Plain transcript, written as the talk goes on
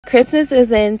Christmas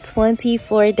is in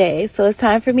 24 days, so it's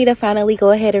time for me to finally go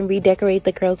ahead and redecorate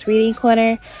the girls' reading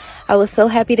corner. I was so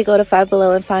happy to go to Five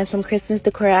Below and find some Christmas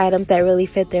decor items that really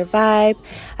fit their vibe.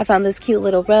 I found this cute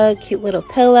little rug, cute little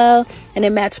pillow, and it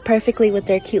matched perfectly with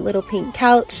their cute little pink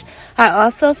couch. I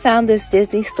also found this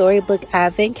Disney Storybook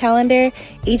Advent calendar.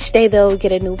 Each day they'll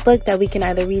get a new book that we can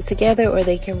either read together or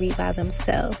they can read by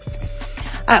themselves.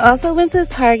 I also went to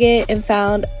Target and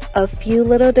found a few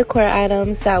little decor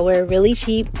items that were really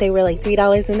cheap. They were like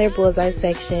 $3 in their bullseye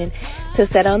section to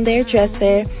set on their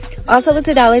dresser. Also went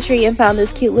to Dollar Tree and found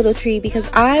this cute little tree because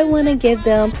I want to give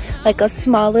them like a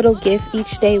small little gift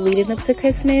each day leading up to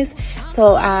Christmas.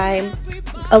 So I,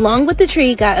 along with the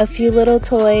tree, got a few little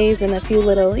toys and a few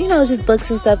little, just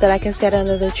books and stuff that I can set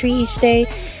under the tree each day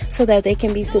so that they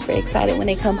can be super excited when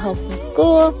they come home from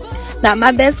school. Not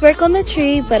my best work on the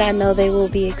tree, but I know they will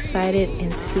be excited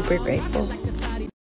and super grateful.